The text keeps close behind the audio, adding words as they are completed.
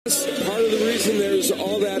reason there's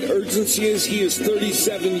all that urgency is he is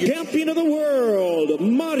 37 years. Champion of the world,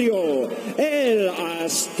 Mario El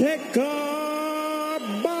Azteca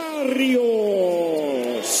Barrios.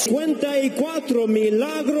 54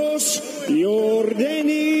 milagros,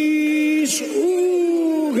 Yordenis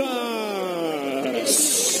Ugas.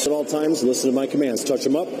 At all times, listen to my commands. Touch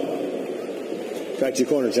him up. Back to your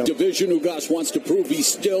corner, John. Division Ugas wants to prove he's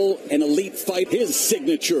still an elite fight. His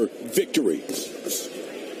signature victory.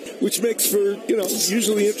 Which makes for,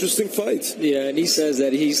 usually interesting fights. Yeah, and he says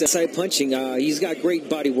that he's side punching. He's got great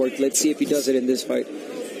body work. Let's see if he does it in this fight.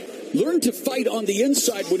 Learned to fight on the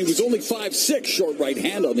inside when he was only 5'6", short right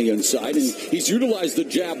hand on the inside, and he's utilized the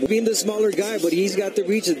jab. Being the smaller guy, but he's got the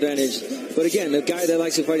reach advantage. But again, a guy that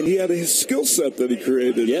likes to fight. He had his skill set that he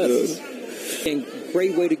created. Yes. And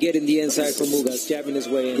great way to get in the inside from Ugas, jabbing his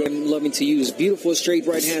way in. I'm loving to use beautiful straight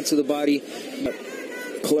right hand to the body.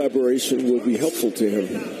 Collaboration will be helpful to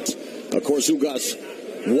him. Of course, Ugas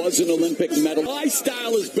was an Olympic medal. My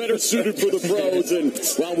style is better suited for the pros, and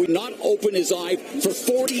while we not open his eye for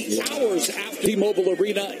 40 hours after T-Mobile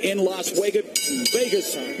Arena in Las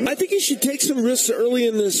Vegas. I think he should take some risks early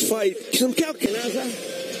in this fight. Some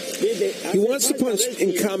he wants to punch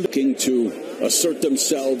in combat. To assert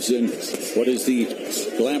themselves in what is the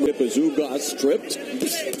glamour as Ugas stripped.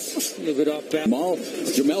 Leave it up.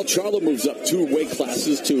 Jamel Charlo moves up 2 weight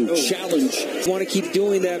classes to challenge. Want to keep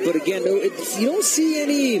doing that, but again, you don't see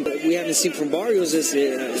any. We haven't seen from Barrios.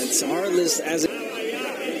 It's heartless as,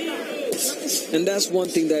 and that's one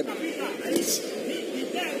thing that.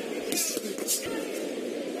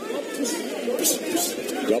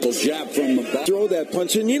 Double jab from throw that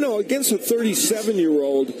punch, and against a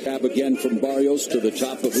 37-year-old. Jab again from Barrios to the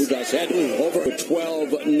top of Ugas' head. Over 12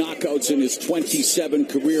 knockouts in his 27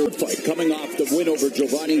 career fight, coming off the win over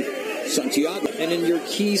Giovanni Santiago. And in your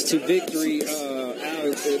keys to victory,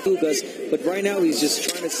 Ugas, but right now he's just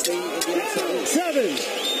trying to stay in the outside. 7,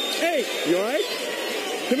 8, you all right?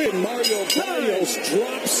 Come in. Mario Barrios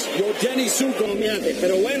drops Yordenis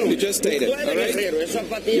Ugas. You just stated, all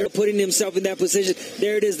right? You're putting himself in that position.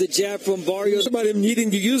 There it is, the jab from Barrios. About him needing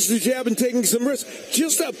to use the jab and taking some risks.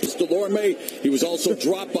 Just up. Delorme. He was also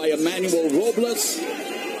dropped by Emmanuel Robles.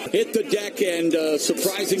 Hit the deck, and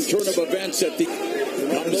surprising turn of events at the...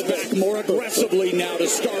 Comes back more aggressively now to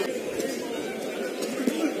start.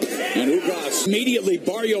 And Ugas, immediately,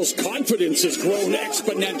 Barrios' confidence has grown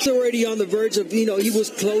exponentially. Already on the verge of, he was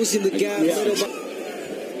closing the gap. Yeah.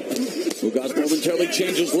 Ugas momentarily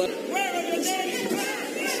changes left.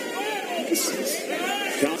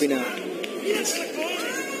 Copy now.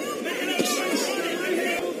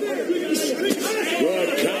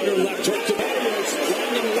 Good counter left hook to Barrios.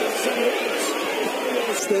 Landing left center.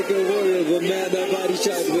 Take a warrior, but man, that body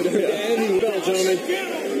shot would hurt anyway. Gentlemen.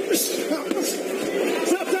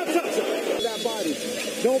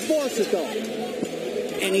 Don't force it, though.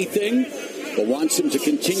 Anything, but wants him to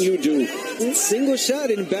continue to... Single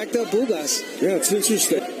shot and backed up Ugas. Yeah, it's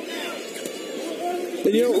interesting.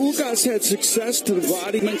 And Ugas had success to the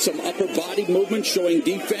body. Some upper body movement showing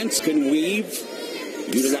defense, can weave,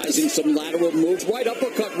 utilizing some lateral moves. Right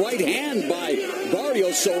uppercut, right hand by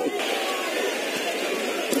Barrios. So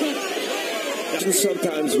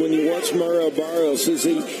sometimes when you watch Mario Barrios,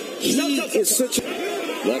 he is such a...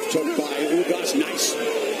 Left hook by Ugas, nice.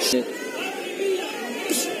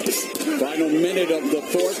 Final minute of the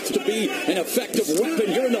fourth to be an effective weapon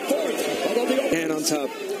here in the fourth. Hand on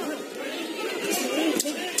top.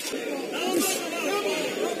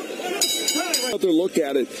 Another look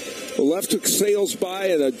at it. The left hook sails by,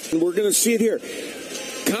 and we're going to see it here.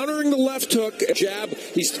 Countering the left hook. Jab,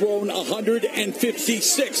 he's thrown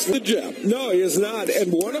 156. The jab. No, he is not.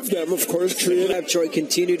 And one of them, of course, created... Have Troy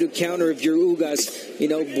continue to counter if you're Ugas.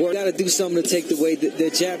 Boy, got to do something to take away the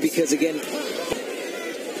jab, because, again...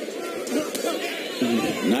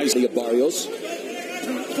 Nicely at Barrios.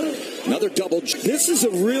 Another double jab. This is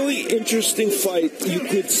a really interesting fight. You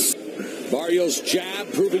could... Barrios'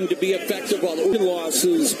 jab proving to be effective, while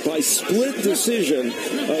losses by split decision.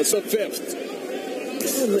 The fifth.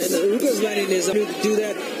 Ugas letting his to do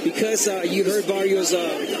that because you heard Barrios.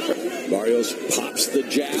 Barrios pops the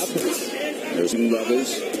jab. There's some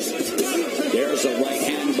levels. There's a right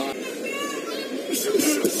hand by.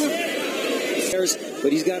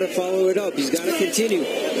 But he's got to follow it up. He's got to continue.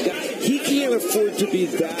 He can't afford to be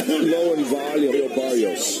that low in volume.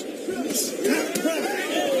 Barrios.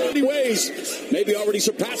 Ways, maybe already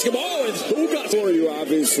surpassing him. Oh, it's Ugas for you, obviously.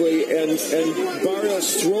 obviously, and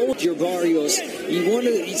Barrios throw your Barrios. You want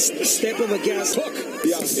to step on the gas. Hook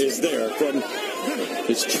is there from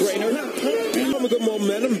his trainer. And some of the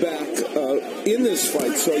momentum back in this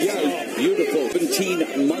fight. So, yeah, beautiful.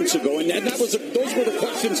 17 months ago. And those were the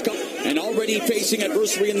questions. And already facing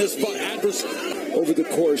adversity in this fight. Over the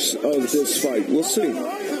course of this fight. We'll see.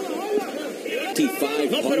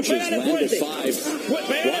 5 punches, landed 5.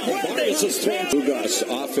 Barrios has thrown Ugas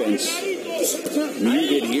offense.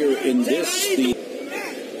 Muted here in this.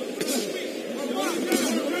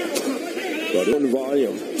 But in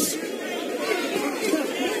volume.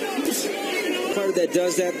 Part that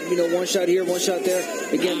does that, one shot here, one shot there.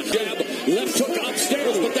 Again, jab, left hook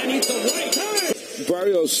upstairs, but then he's the right.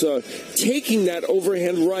 Barrios taking that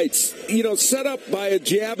overhand right, set up by a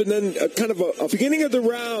jab and then kind of a beginning of the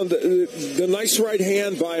round, the nice right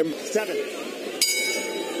hand by him. 7.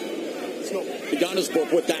 Donna's book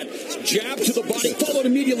with that jab to the body, followed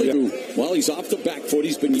immediately. Yeah. Well, he's off the back foot.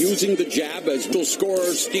 He's been using the jab as will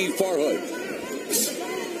scorer Steve Farhood.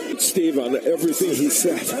 Steve on everything he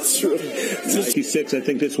said. That's true. 66. I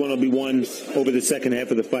think this one will be won over the second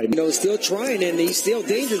half of the fight. Still trying, and he's still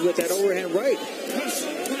dangerous with that overhand right.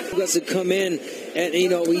 Ugas to come in, and he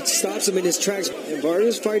stops him in his tracks. And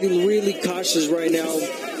Barrios fighting really cautious right now.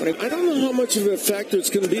 I don't know how much of a factor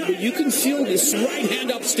it's going to be, but you can feel this right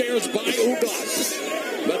hand upstairs by Ugas.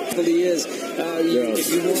 But he is. If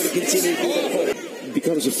you want to continue to do that, it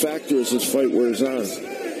becomes a factor as this fight wears on.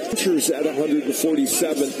 At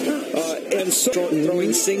 147, and so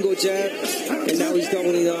throwing single jab, and now he's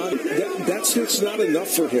doubling on. That's just not enough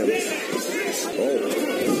for him.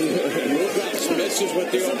 Ugas misses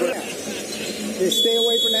with the over. Just stay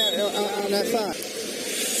away from that on that side.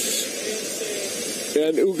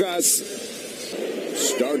 And Ugas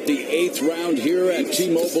start the 8th round here at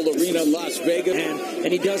T-Mobile Arena in Las Vegas,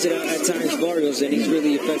 and he does it at times, Barrios, and he's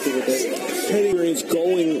really effective with it. Penny Green's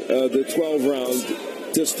going the 12 round.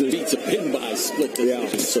 Just beats a pin by split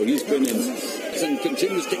decision. So he's been in and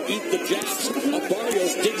continues to eat the jabs.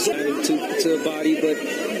 Barrios digs to the body, but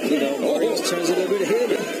Barrios turns a little bit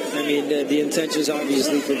ahead. I mean, the intentions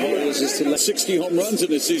obviously for Barrios is to let 60 home runs in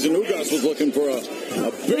this season. Ugas was looking for a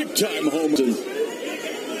big time home run.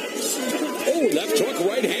 Oh, left hook,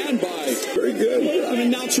 right hand by. Very good. I'm an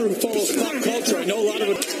announcer who follows pop culture. I know a lot of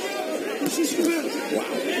it. Wow,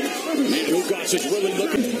 man, Ugas is really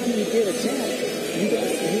looking. You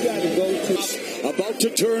got to go to. About to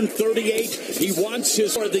turn 38. He wants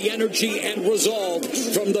the energy and resolve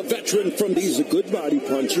from the veteran. He's a good body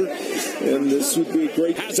puncher, and this would be a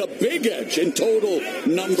great. Has a big edge in total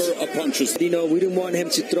number of punches. We didn't want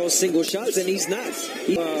him to throw single shots, and he's not.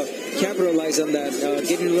 He capitalized on that,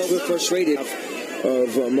 getting a little bit frustrated.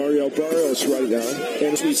 Of Mario Barrios right now.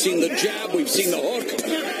 And we've seen the jab, we've seen the hook,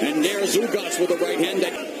 and there's Ugas with a right hand.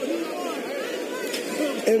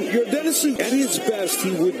 And Yordenis, at his best,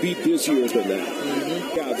 he would be busier than that.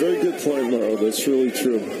 Mm-hmm. Yeah, very good point, Mauro. That's really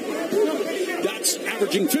true. That's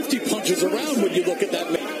averaging 50 punches around when you look at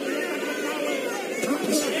that man.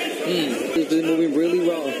 He's been moving really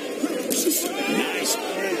well. Nice.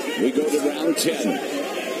 We go to round 10.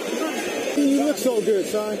 You look so good,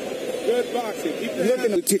 son. Good boxing. Keep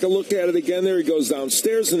looking. Take a look at it again. There he goes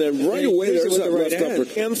downstairs, and then right away there's that left upper.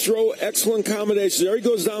 And throw, excellent combination. There he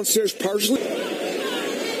goes downstairs partially.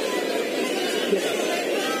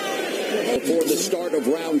 Before the start of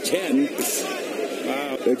round 10.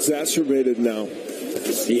 Wow, exacerbated now.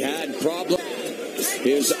 He had problems.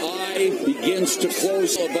 His eye begins to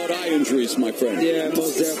close. About eye injuries, my friend. Yeah,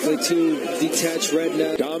 most definitely. 2 detached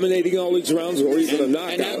retina. Dominating all these rounds, or even a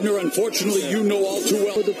knockout. And Abner, unfortunately, you know all too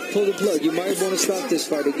well. Pull the plug. You might want to stop this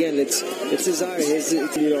fight again. It's his eye.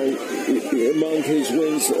 Among his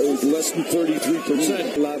wins, less than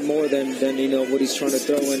 33%. A lot more than what he's trying to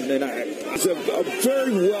throw. And he's a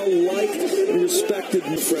very well liked and respected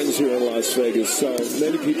friends here in Las Vegas. So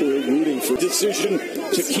many people are rooting for decision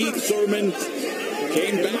to keep Thurman.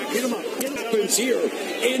 Came back. Get him up. Happens here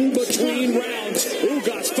in between rounds.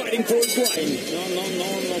 Ugas fighting for his life. No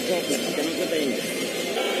problem.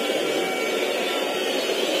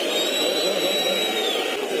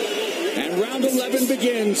 And round 11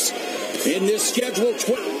 begins in this schedule.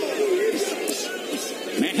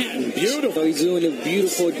 Man, beautiful. He's doing a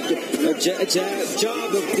beautiful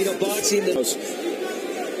job of boxing.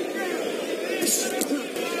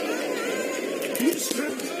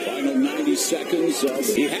 Final 90 seconds.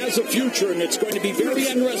 He has a future, and it's going to be very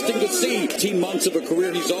interesting to see. 18 months of a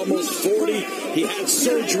career. He's almost 40. He had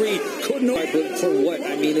surgery. Couldn't. But for what?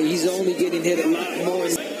 I mean, he's only getting hit a lot more.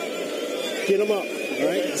 Get him up. All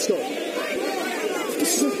right, let's go.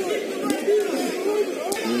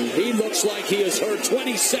 he looks like he has heard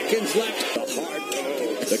 20 seconds left. The heart,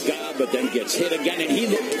 the guy, but then gets hit again, and he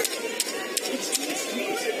looks.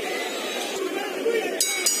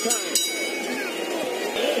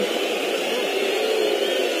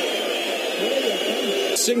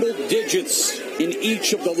 Single digits in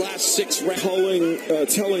each of the last 6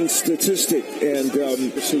 rounds. Telling statistic, and to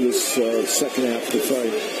this second half of the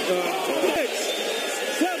fight. 6,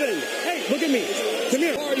 7, 8. Look at me. Come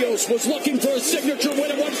here. Barrios was looking for a signature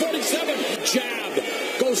win at 147. Jab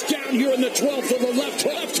goes down here in the 12th of the left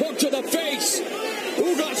hook to the face.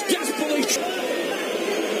 Ugas desperately.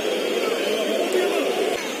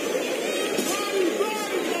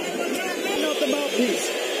 Out the mouthpiece.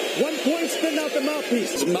 1 point, spin out the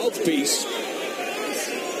mouthpiece. Mouthpiece.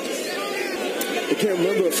 I can't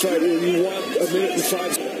remember a fight where you want a minute and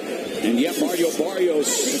 5. And yet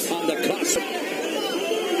Barrios on the cusp.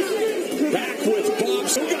 Back with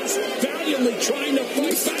Bobs. Ugas valiantly trying to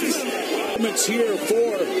fight back. Moments here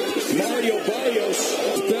for Barrios.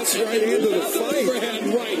 Best right hand of the fight.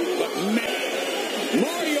 Overhand right. But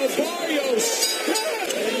Barrios.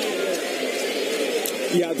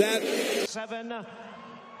 Yeah, that. 7.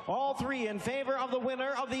 All 3 in favor of the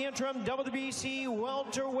winner of the interim WBC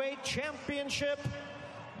Welterweight Championship,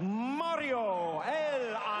 Mario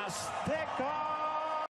El Azteca